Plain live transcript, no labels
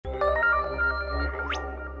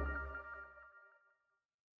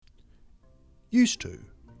Used to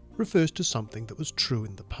refers to something that was true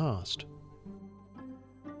in the past.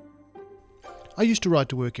 I used to ride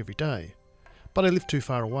to work every day, but I live too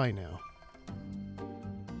far away now.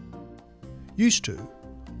 Used to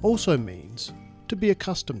also means to be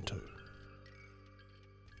accustomed to.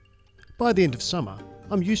 By the end of summer,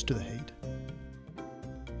 I'm used to the heat.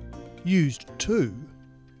 Used to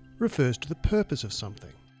refers to the purpose of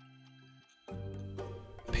something.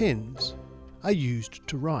 Pens are used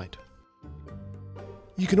to write.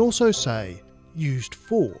 You can also say used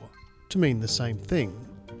for to mean the same thing,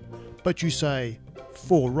 but you say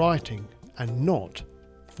for writing and not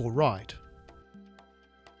for write.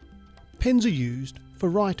 Pens are used for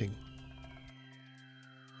writing.